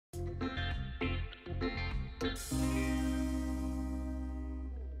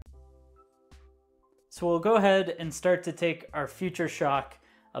So we'll go ahead and start to take our Future Shock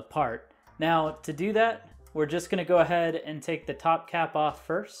apart. Now to do that, we're just going to go ahead and take the top cap off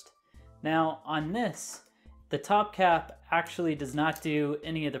first. Now on this, the top cap actually does not do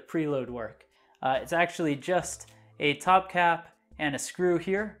any of the preload work. It's actually just a top cap and a screw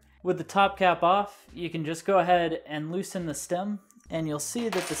here. With the top cap off, you can just go ahead and loosen the stem, and you'll see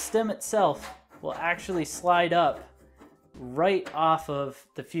that the stem itself will actually slide up right off of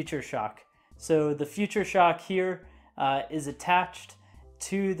the Future Shock. So the Future Shock here is attached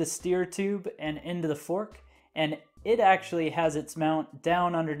to the steer tube and into the fork, and it actually has its mount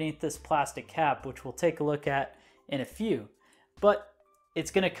down underneath this plastic cap, which we'll take a look at in a few. But it's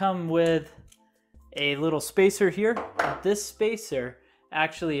going to come with a little spacer here. This spacer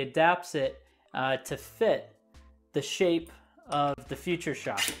actually adapts it to fit the shape of the Future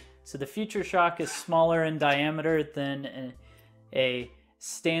Shock. So the Future Shock is smaller in diameter than a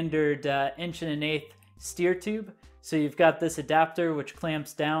standard 1.1/8" steer tube. So you've got this adapter which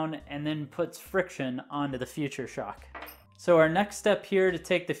clamps down and then puts friction onto the Future Shock. So our next step here to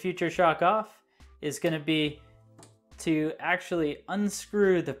take the Future Shock off is going to be to actually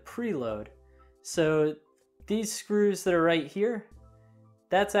unscrew the preload. So these screws that are right here,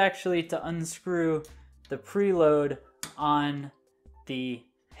 that's actually to unscrew the preload on the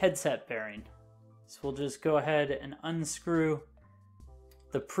headset bearing. So we'll just go ahead and unscrew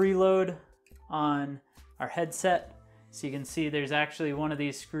the preload on our headset. So you can see there's actually one of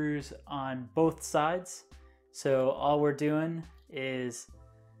these screws on both sides. So all we're doing is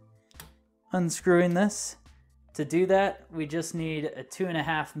unscrewing this. To do that, we just need a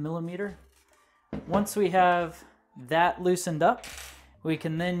 2.5 millimeter. Once we have that loosened up, we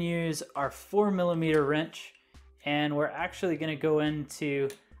can then use our 4 millimeter wrench, and we're actually going to go into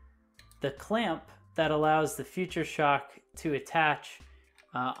the clamp that allows the Future Shock to attach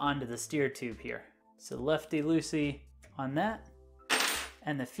onto the steer tube here. So lefty-loosey on that,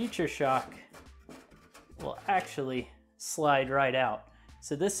 and the Future Shock will actually slide right out.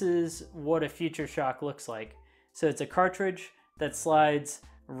 So this is what a Future Shock looks like. So it's a cartridge that slides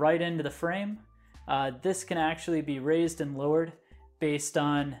right into the frame. This can actually be raised and lowered based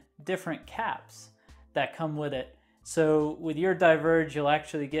on different caps that come with it. So with your Diverge, you'll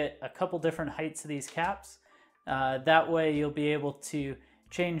actually get a couple different heights of these caps. That way you'll be able to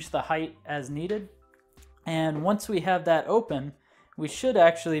change the height as needed. And once we have that open, we should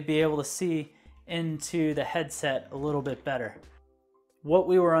actually be able to see into the headset a little bit better. What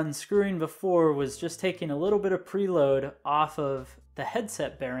we were unscrewing before was just taking a little bit of preload off of the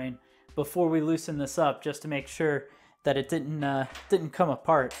headset bearing before we loosen this up, just to make sure that it didn't come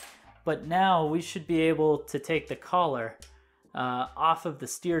apart. But now we should be able to take the collar off of the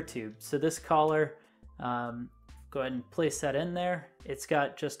steer tube. So this collar, go ahead and place that in there. It's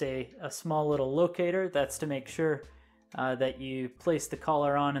got just a small little locator. That's to make sure that you place the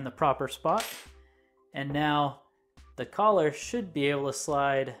collar on in the proper spot. And now the collar should be able to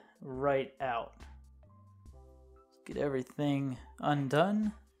slide right out. Get everything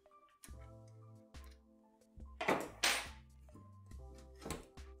undone.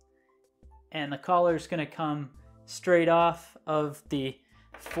 And the collar is going to come straight off of the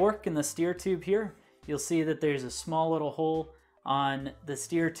fork in the steer tube here. You'll see that there's a small little hole on the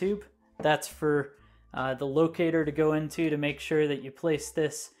steer tube. That's for the locator to go into to make sure that you place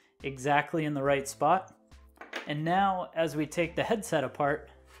this exactly in the right spot. And now as we take the headset apart,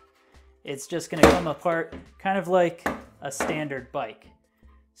 it's just going to come apart kind of like a standard bike.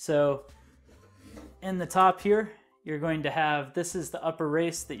 So in the top here, you're going to have, this is the upper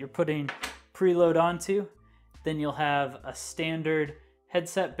race that you're putting preload onto. Then you'll have a standard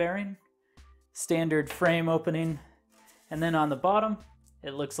headset bearing, standard frame opening, and then on the bottom,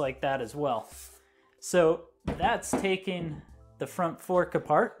 it looks like that as well. So that's taking the front fork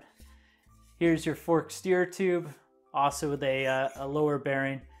apart. Here's your fork steer tube, also with a lower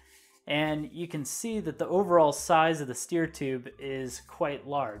bearing. And you can see that the overall size of the steer tube is quite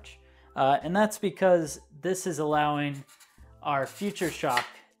large. And that's because this is allowing our Future Shock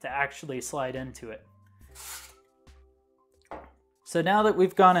to actually slide into it. So now that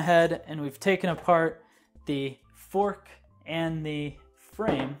we've gone ahead and we've taken apart the fork and the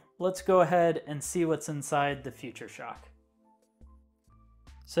frame, let's go ahead and see what's inside the Future Shock.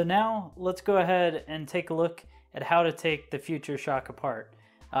 So now let's go ahead and take a look at how to take the Future Shock apart.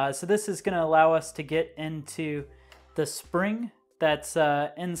 So this is going to allow us to get into the spring that's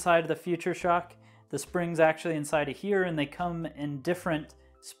inside of the Future Shock. The spring's actually inside of here, and they come in different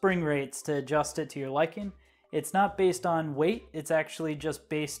spring rates to adjust it to your liking. It's not based on weight, it's actually just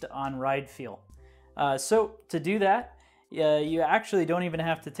based on ride feel. So to do that, you actually don't even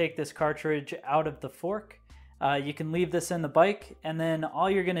have to take this cartridge out of the fork. You can leave this in the bike, and then all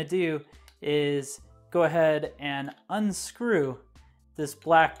you're going to do is go ahead and unscrew this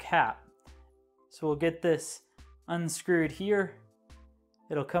black cap. So we'll get this unscrewed here.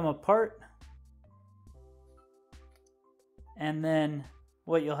 It'll come apart. And then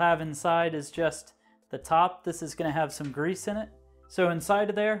what you'll have inside is just the top. This is going to have some grease in it. So inside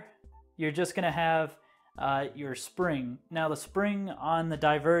of there, you're just going to have your spring. Now the spring on the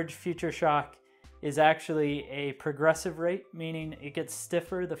Diverge Future Shock is actually a progressive rate, meaning it gets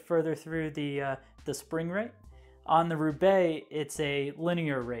stiffer the further through the spring rate. On the Roubaix, it's a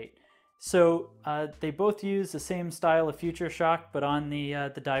linear rate. So they both use the same style of Future Shock, but on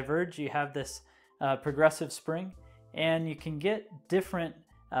the Diverge, you have this progressive spring, and you can get different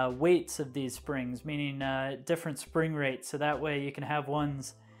weights of these springs, meaning different spring rates. So that way you can have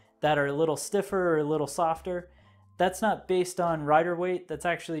ones that are a little stiffer or a little softer. That's not based on rider weight, that's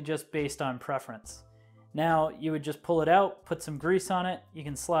actually just based on preference. Now you would just pull it out, put some grease on it. You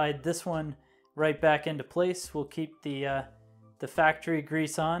can slide this one right back into place. We'll keep the factory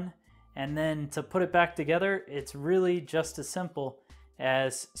grease on. And then to put it back together, it's really just as simple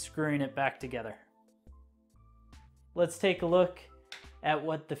as screwing it back together. Let's take a look at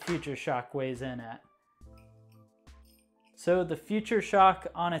what the Future Shock weighs in at. So the Future Shock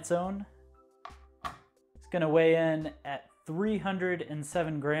on its own is going to weigh in at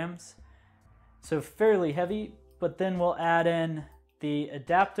 307 grams. So fairly heavy, but then we'll add in the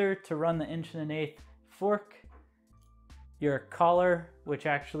adapter to run the 1 1/8" fork, your collar, which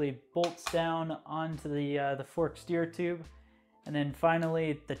actually bolts down onto the fork steer tube, and then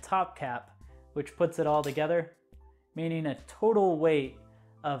finally the top cap, which puts it all together, meaning a total weight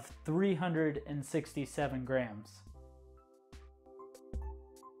of 367 grams.